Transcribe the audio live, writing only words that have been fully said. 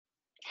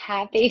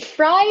Happy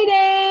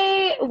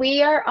Friday!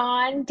 We are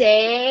on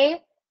day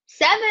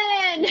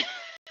 7.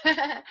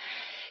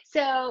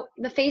 So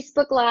the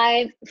Facebook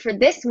Live for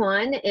this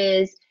one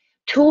is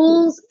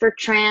tools for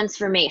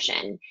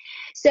transformation.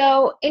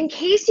 So in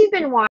case you've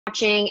been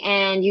watching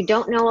and you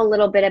don't know a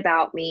little bit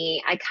about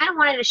me, I kind of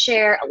wanted to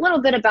share a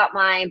little bit about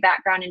my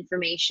background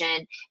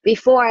information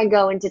before I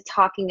go into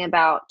talking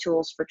about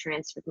tools for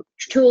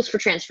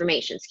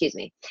transformation, excuse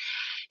me.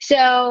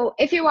 So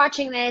if you're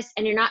watching this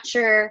and you're not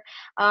sure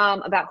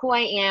about who I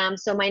am,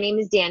 so my name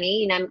is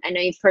Dani, and I know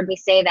you've heard me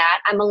say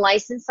that. I'm a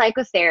licensed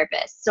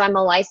psychotherapist, so I'm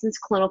a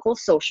licensed clinical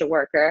social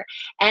worker,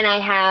 and I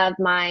have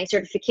my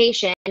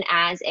certification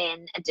as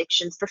an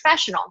addictions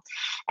professional.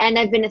 And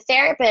I've been a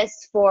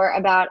therapist for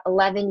about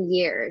 11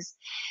 years.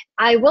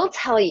 I will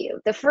tell you,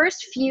 the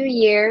first few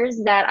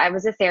years that I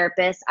was a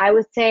therapist, I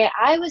would say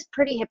I was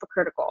pretty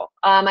hypocritical.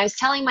 I was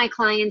telling my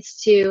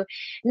clients to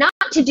not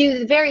to do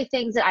the very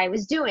things that I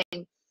was doing.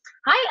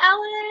 Hi,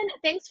 Ellen.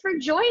 Thanks for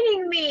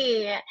joining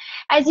me.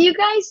 As you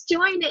guys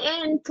join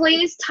in,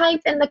 please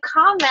type in the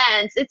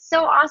comments. It's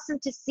so awesome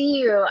to see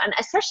you, and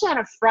especially on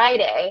a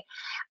Friday.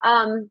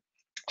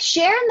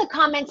 Share in the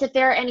comments if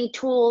there are any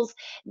tools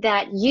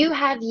that you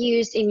have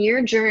used in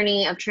your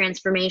journey of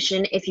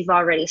transformation if you've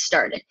already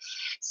started.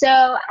 So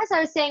as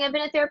I was saying, I've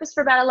been a therapist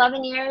for about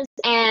 11 years,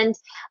 and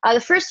the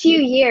first few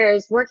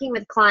years working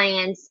with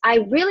clients,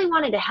 I really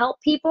wanted to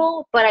help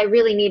people, but I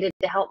really needed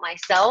to help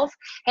myself.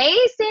 Hey,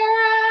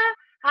 Sarah.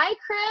 Hi,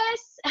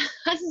 Chris.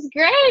 This is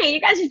great. You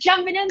guys are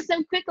jumping in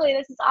so quickly.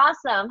 This is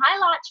awesome. Hi,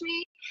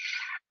 Lakshmi.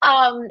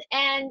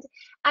 And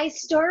I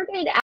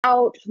started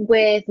out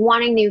with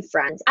wanting new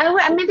friends. Maybe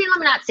let me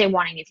not say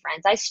wanting new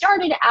friends. I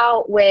started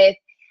out with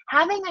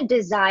having a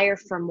desire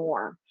for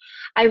more.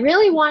 I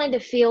really wanted to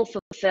feel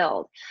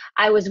fulfilled.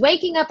 I was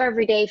waking up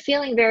every day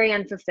feeling very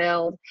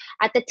unfulfilled.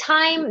 At the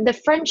time, the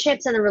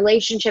friendships and the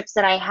relationships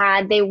that I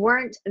had, they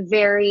weren't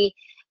very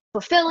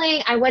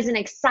fulfilling. I wasn't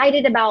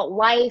excited about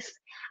life.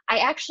 I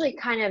actually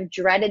kind of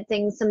dreaded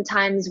things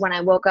sometimes when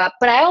I woke up,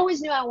 but I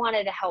always knew I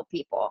wanted to help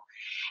people.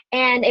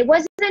 And it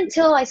wasn't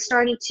until I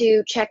started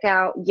to check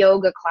out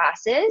yoga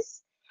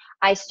classes,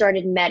 I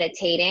started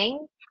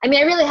meditating. I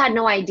mean, I really had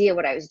no idea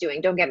what I was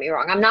doing. Don't get me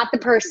wrong. I'm not the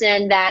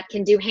person that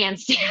can do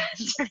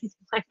handstands or anything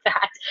like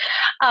that.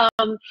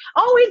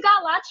 Oh, we've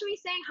got Lakshmi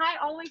saying hi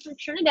all the way from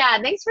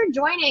Trinidad. Thanks for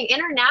joining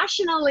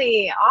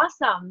internationally.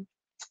 Awesome.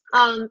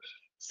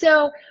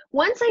 So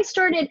once I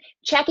started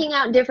checking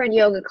out different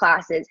yoga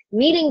classes,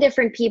 meeting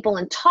different people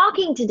and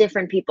talking to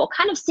different people,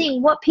 kind of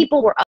seeing what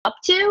people were up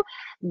to,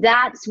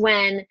 that's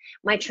when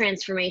my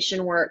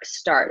transformation work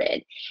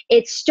started.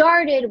 It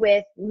started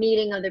with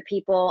meeting other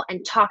people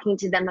and talking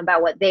to them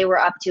about what they were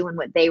up to and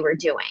what they were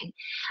doing.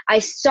 I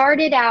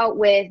started out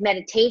with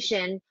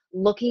meditation,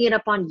 looking it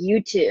up on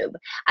YouTube.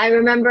 I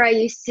remember I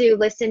used to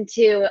listen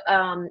to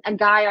a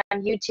guy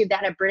on YouTube that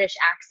had a British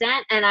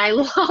accent, and I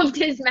loved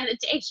his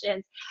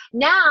meditations.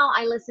 Now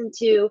I listen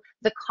to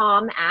the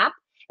Calm app.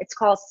 It's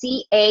called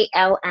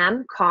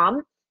C-A-L-M,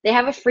 Calm. They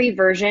have a free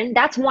version.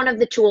 That's one of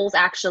the tools,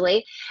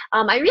 actually.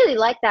 I really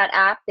like that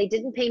app. They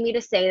didn't pay me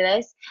to say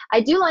this.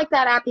 I do like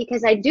that app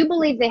because I do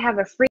believe they have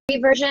a free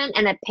version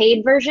and a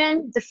paid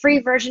version. The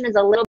free version is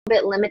a little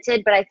bit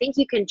limited, but I think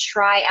you can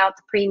try out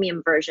the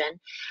premium version.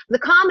 The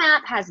Calm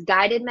app has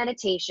guided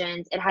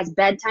meditations. It has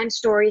bedtime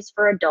stories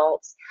for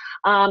adults.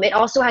 It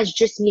also has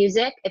just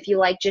music, if you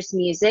like just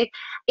music.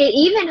 It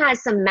even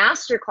has some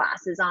master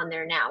classes on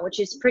there now, which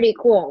is pretty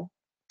cool.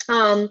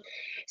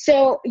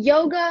 So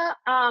yoga,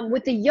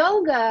 with the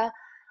yoga,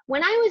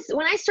 when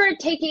I started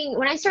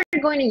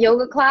going to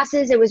yoga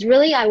classes, it was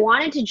really, I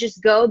wanted to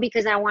just go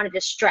because I wanted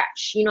to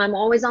stretch. You know, I'm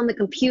always on the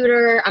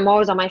computer, I'm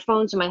always on my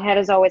phone, so my head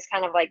is always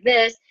kind of like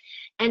this.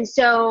 And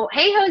so,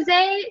 hey,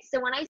 Jose. So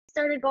when I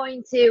started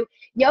going to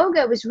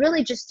yoga, it was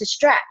really just to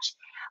stretch,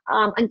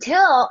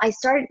 until I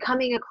started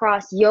coming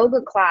across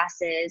yoga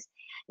classes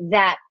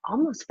that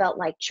almost felt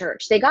like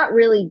church. They got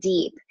really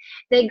deep.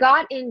 They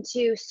got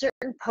into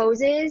certain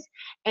poses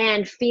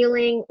and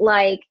feeling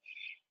like,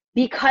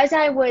 because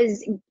I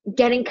was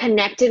getting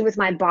connected with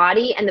my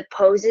body and the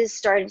poses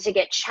started to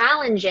get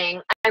challenging,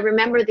 I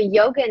remember the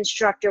yoga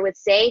instructor would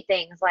say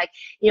things like,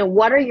 you know,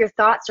 what are your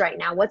thoughts right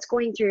now? What's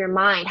going through your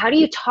mind? How do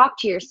you talk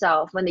to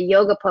yourself when the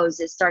yoga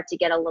poses start to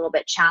get a little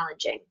bit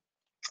challenging?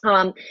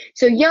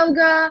 So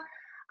yoga,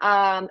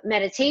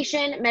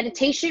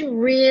 meditation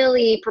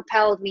really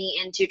propelled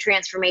me into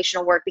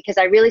transformational work because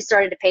I really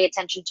started to pay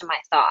attention to my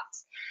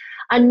thoughts.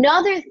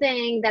 Another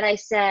thing that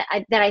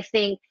I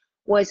think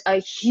was a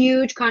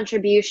huge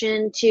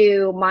contribution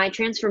to my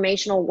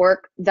transformational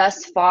work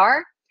thus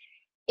far,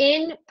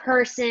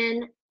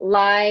 in-person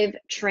live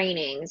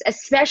trainings,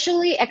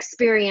 especially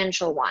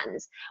experiential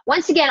ones.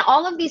 Once again,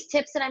 all of these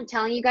tips that I'm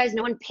telling you guys,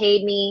 no one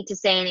paid me to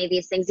say any of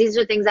these things. These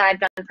are things that I've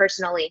done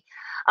personally.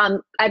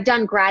 I've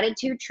done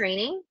gratitude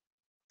training.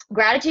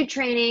 Gratitude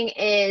training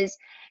is,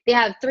 they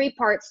have 3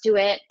 parts to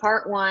it: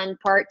 part 1,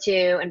 part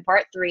 2, and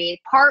part 3.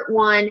 Part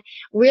 1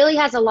 really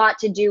has a lot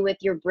to do with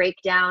your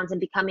breakdowns and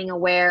becoming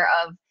aware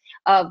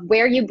of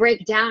where you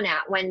break down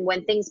at when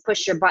things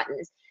push your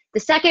buttons. The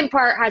second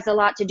part has a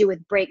lot to do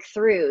with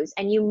breakthroughs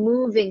and you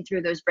moving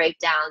through those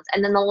breakdowns.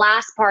 And then the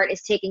last part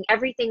is taking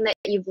everything that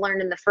you've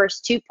learned in the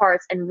first two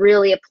parts and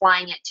really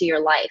applying it to your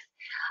life.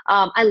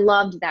 I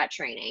loved that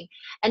training.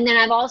 And then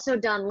I've also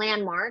done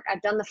Landmark.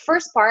 I've done the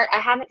first part. I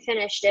haven't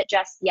finished it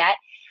just yet.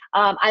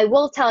 I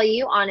will tell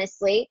you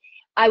honestly,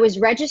 I was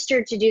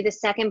registered to do the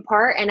second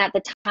part, and at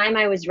the time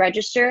I was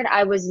registered,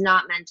 I was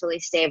not mentally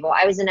stable.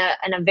 I was in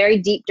a very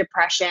deep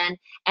depression,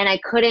 and I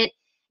couldn't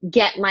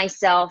get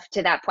myself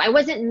to that point. I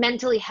wasn't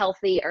mentally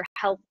healthy or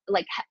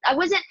I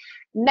wasn't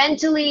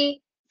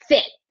mentally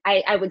fit,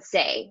 I would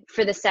say,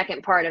 for the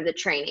second part of the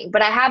training,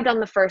 but I have done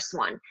the first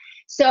one.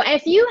 So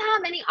if you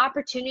have any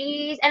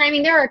opportunities, and I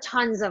mean, there are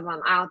tons of them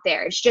out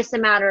there. It's just a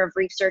matter of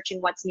researching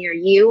what's near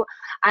you.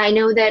 I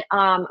know that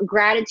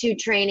gratitude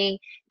training,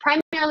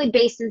 primarily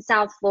based in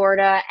South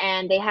Florida,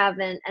 and they have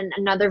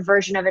another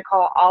version of it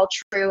called All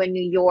True in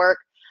New York.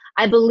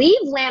 I believe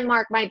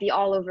Landmark might be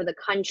all over the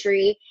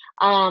country.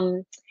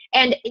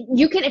 And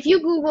you can, if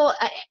you Google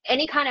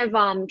any kind of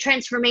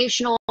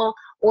transformational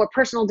or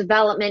personal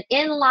development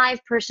in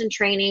live person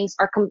trainings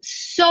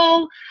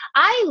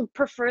I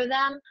prefer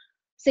them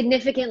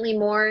significantly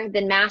more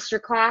than master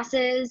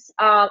classes.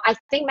 I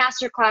think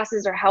master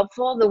classes are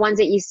helpful, the ones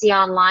that you see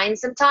online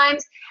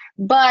sometimes,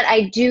 but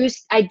I do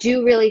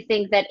really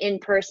think that in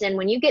person,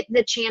 when you get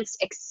the chance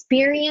to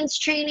experience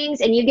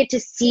trainings and you get to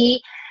see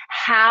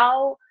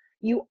how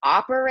you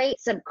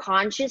operate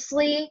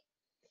subconsciously,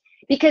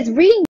 because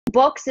reading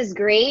books is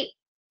great,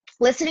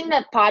 listening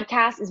to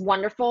podcasts is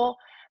wonderful,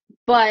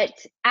 but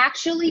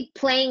actually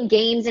playing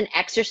games and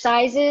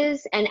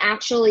exercises and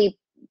actually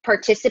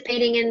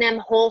participating in them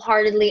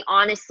wholeheartedly,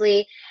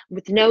 honestly,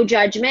 with no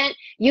judgment,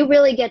 you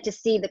really get to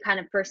see the kind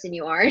of person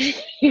you are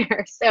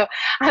here. So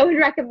I would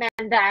recommend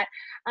that.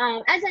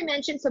 As I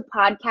mentioned, so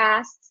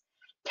podcasts,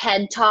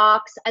 TED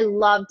Talks. I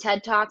love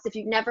TED Talks. If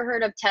you've never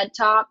heard of TED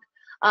Talk,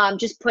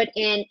 just put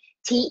in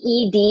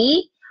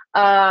TED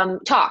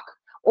Talk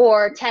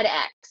or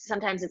TEDx.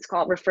 Sometimes it's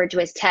referred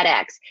to as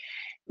TEDx.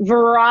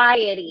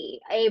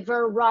 A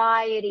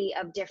variety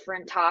of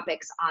different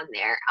topics on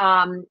there.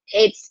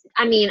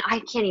 I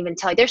can't even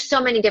tell you. There's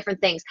so many different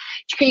things.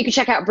 You can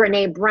check out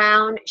Brene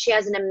Brown. She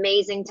has an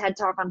amazing TED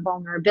Talk on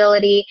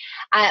vulnerability.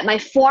 My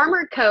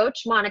former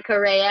coach, Monica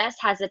Reyes,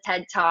 has a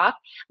TED Talk.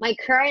 My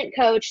current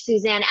coach,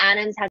 Suzanne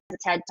Adams, has a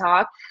TED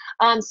Talk.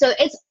 So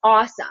it's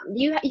awesome.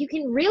 You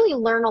can really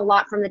learn a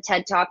lot from the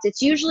TED Talks.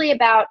 It's usually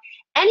about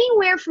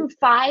anywhere from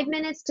 5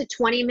 minutes to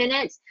 20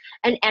 minutes,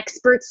 an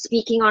expert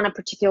speaking on a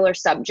particular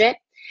subject.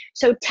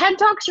 So TED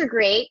Talks are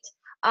great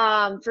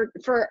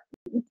for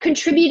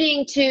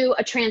contributing to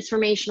a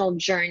transformational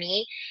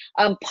journey.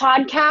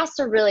 Podcasts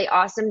are really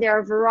awesome. There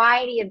are a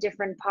variety of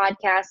different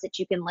podcasts that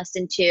you can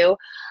listen to.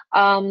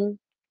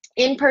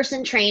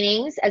 In-person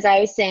trainings, as I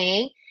was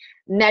saying,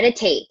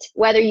 meditate.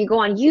 Whether you go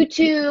on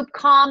YouTube,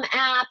 Calm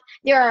app,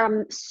 there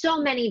are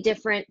so many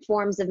different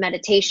forms of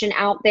meditation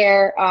out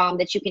there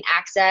that you can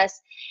access.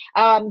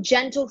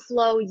 Gentle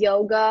flow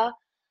yoga,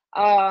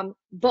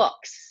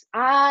 books.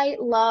 I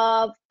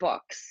love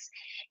books.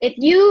 If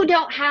you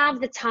don't have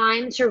the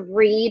time to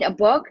read a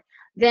book,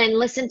 then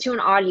listen to an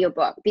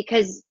audiobook,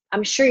 because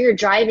I'm sure you're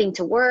driving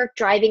to work,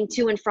 driving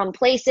to and from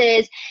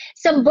places.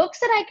 Some books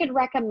that I could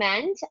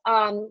recommend,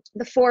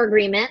 The Four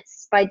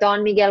Agreements by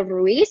Don Miguel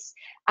Ruiz.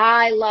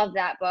 I love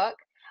that book.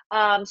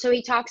 So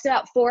he talks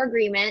about 4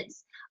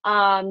 agreements.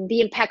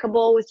 Be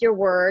impeccable with your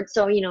words.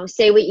 So,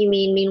 say what you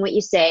mean what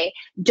you say.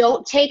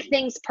 Don't take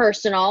things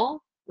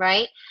personal,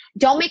 right?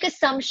 Don't make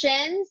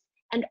assumptions,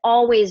 and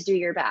always do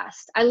your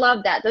best. I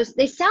love that.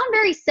 They sound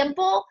very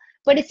simple,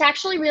 but it's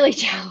actually really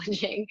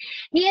challenging.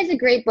 He has a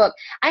great book.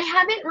 I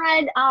haven't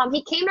read,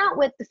 he came out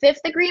with the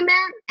 5th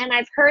agreement, and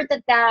I've heard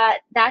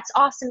that's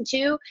awesome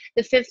too.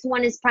 The 5th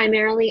one is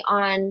primarily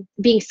on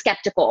being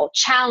skeptical,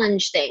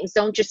 challenge things.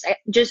 Don't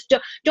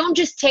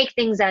just take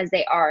things as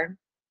they are.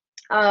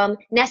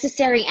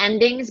 Necessary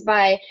Endings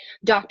by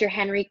Dr.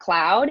 Henry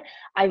Cloud.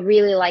 I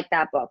really like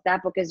that book.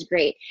 That book is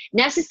great.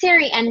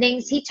 Necessary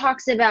Endings, he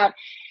talks about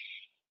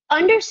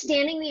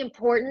understanding the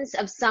importance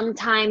of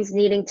sometimes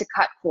needing to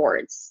cut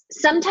cords.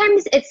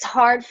 Sometimes it's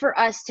hard for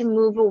us to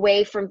move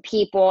away from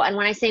people. And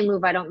when I say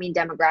move, I don't mean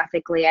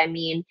demographically. I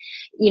mean,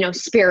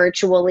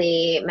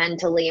 spiritually,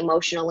 mentally,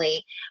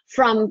 emotionally,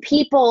 from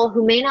people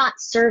who may not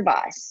serve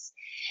us.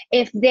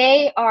 If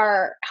they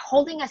are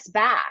holding us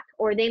back,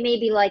 or they may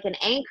be like an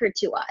anchor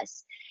to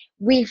us,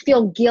 we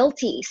feel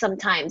guilty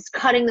sometimes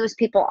cutting those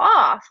people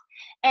off.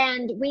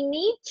 And we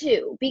need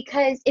to,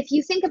 because if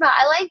you think about,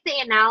 I like the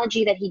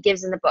analogy that he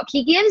gives in the book.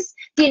 He gives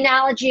the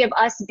analogy of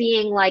us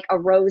being like a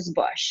rose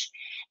bush.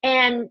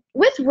 And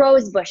with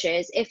rose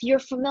bushes, if you're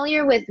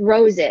familiar with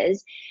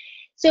roses,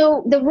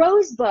 so the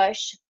rose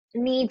bush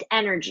needs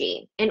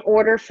energy in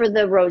order for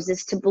the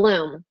roses to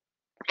bloom.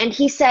 And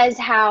he says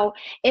how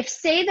if,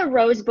 say, the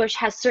rose bush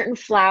has certain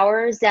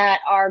flowers that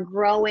are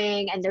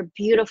growing and they're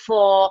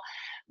beautiful,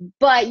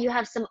 but you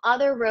have some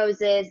other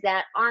roses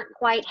that aren't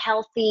quite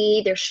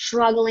healthy, they're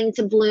struggling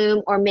to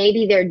bloom, or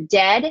maybe they're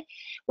dead.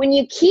 When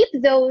you keep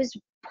those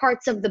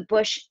parts of the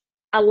bush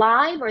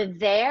alive or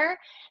there,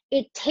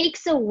 it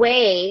takes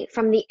away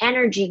from the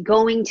energy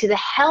going to the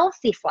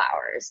healthy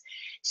flowers.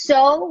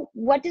 So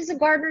what does a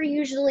gardener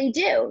usually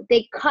do?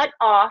 They cut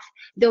off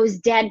those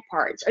dead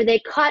parts, or they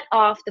cut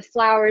off the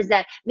flowers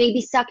that may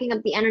be sucking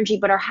up the energy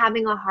but are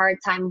having a hard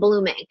time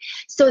blooming.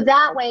 So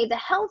that way the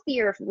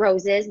healthier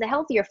roses, the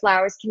healthier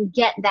flowers can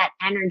get that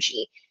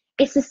energy.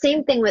 It's the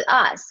same thing with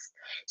us.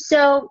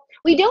 So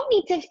we don't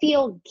need to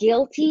feel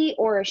guilty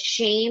or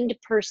ashamed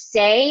per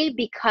se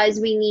because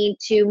we need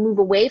to move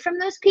away from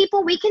those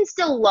people. We can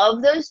still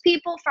love those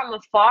people from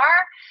afar,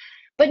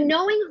 but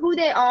knowing who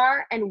they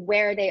are and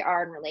where they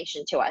are in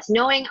relation to us,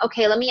 knowing,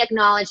 okay, let me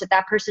acknowledge that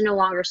that person no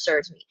longer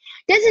serves me.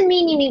 Doesn't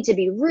mean you need to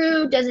be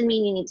rude, doesn't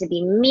mean you need to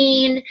be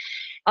mean.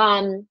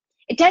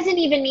 It doesn't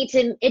need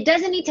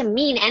to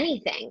mean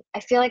anything. I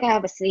feel like I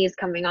have a sneeze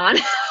coming on.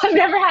 I've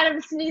never had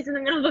a sneeze in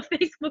the middle of a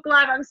Facebook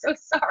Live. I'm so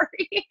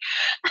sorry.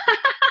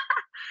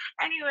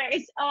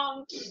 Anyways,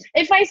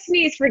 if I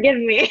sneeze, forgive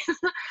me.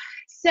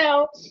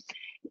 So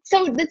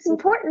it's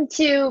important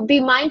to be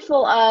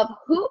mindful of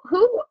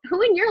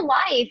who in your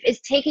life is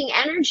taking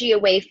energy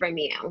away from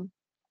you.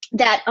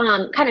 That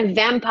kind of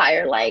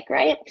vampire like,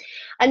 right?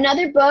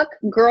 Another book,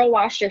 Girl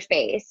Wash Your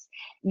Face.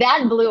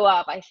 That blew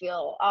up, I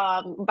feel,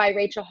 by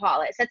Rachel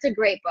Hollis. That's a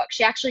great book.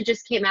 She actually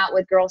just came out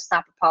with Girl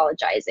Stop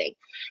Apologizing.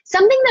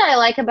 Something that I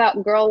like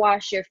about Girl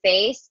Wash Your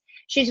Face,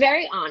 she's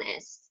very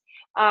honest.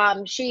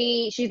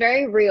 She's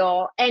very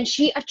real, and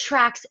she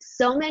attracts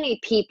so many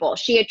people.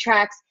 She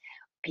attracts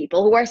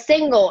people who are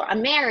single, are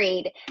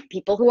married,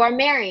 people who are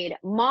married,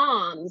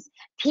 moms,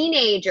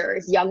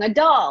 teenagers, young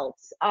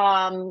adults,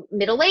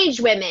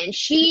 middle-aged women.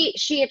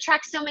 She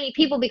attracts so many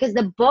people because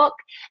the book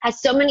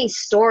has so many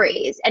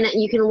stories and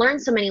you can learn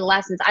so many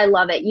lessons. I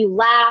love it. You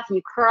laugh,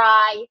 you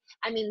cry.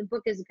 I mean, the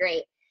book is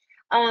great.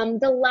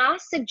 The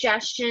last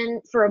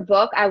suggestion for a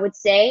book, I would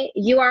say,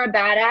 You Are a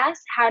Badass,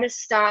 How to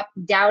Stop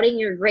Doubting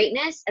Your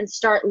Greatness and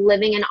Start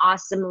Living an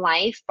Awesome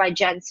Life by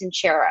Jen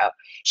Sincero.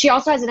 She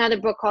also has another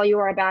book called You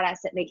Are a Badass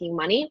at Making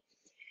Money.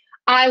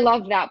 I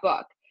love that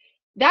book.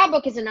 That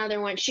book is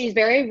another one. She's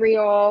very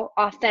real,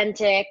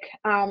 authentic,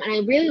 and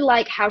I really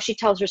like how she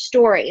tells her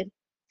story.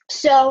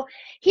 So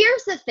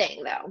here's the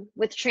thing, though,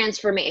 with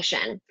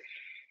transformation.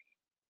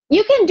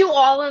 You can do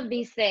all of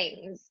these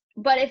things,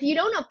 but if you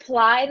don't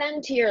apply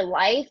them to your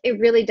life, it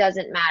really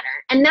doesn't matter.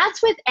 And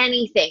that's with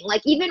anything,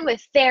 like even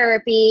with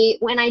therapy,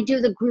 when I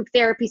do the group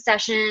therapy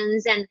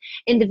sessions and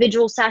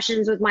individual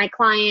sessions with my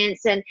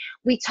clients, and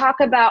we talk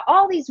about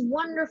all these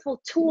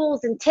wonderful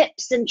tools and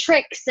tips and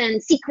tricks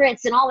and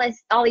secrets and all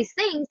these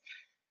things.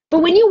 But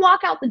when you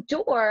walk out the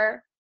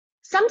door,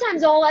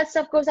 sometimes all that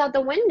stuff goes out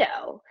the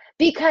window,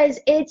 because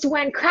it's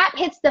when crap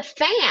hits the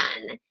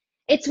fan.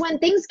 It's when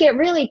things get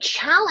really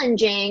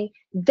challenging,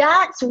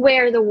 that's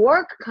where the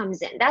work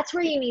comes in. That's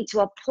where you need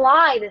to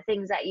apply the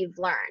things that you've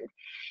learned.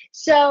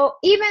 So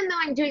even though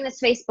I'm doing this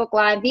Facebook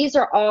Live, these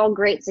are all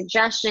great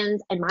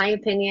suggestions in my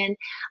opinion.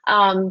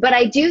 But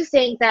I do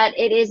think that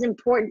it is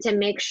important to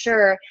make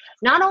sure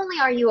not only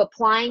are you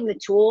applying the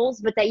tools,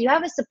 but that you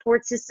have a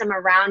support system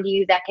around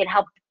you that can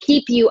help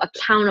keep you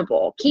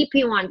accountable, keep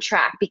you on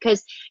track,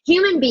 because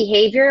human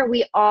behavior,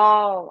 we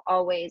all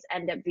always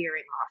end up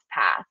veering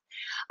off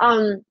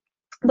path.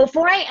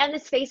 Before I end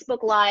this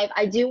Facebook Live,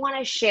 I do want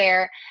to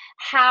share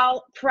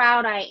how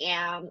proud I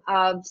am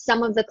of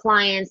some of the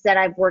clients that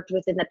I've worked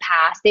with in the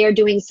past. They are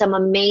doing some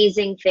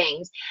amazing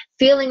things,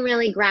 feeling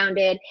really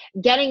grounded,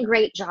 getting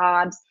great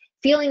jobs,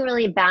 feeling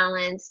really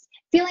balanced,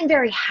 feeling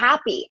very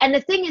happy. And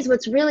the thing is,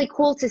 what's really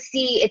cool to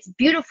see, it's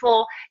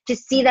beautiful to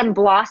see them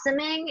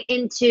blossoming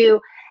into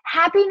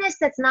happiness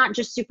that's not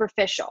just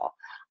superficial.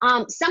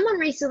 Someone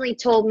recently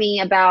told me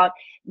about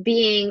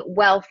being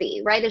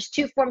wealthy, right? There's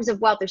two forms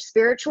of wealth. There's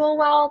spiritual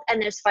wealth and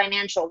there's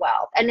financial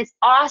wealth. And it's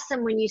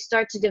awesome when you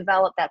start to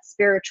develop that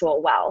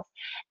spiritual wealth.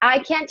 I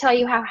can't tell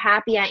you how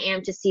happy I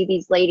am to see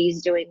these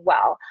ladies doing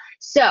well.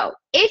 So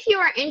if you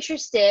are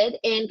interested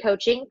in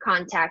coaching,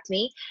 contact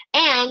me.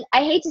 And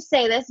I hate to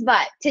say this,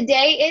 but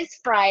today is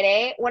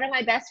Friday. One of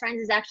my best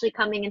friends is actually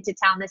coming into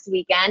town this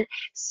weekend.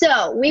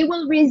 So we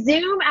will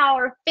resume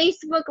our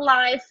Facebook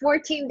Live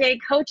 14-day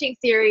coaching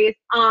series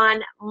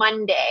on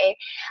Monday.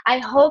 I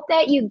hope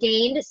that you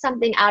gained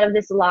something out of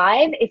this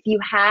live. If you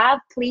have,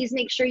 please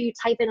make sure you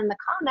type it in the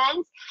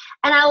comments.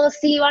 And I will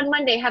see you on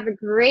Monday. Have a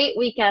great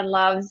weekend,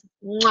 loves.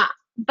 Mwah.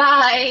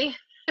 Bye.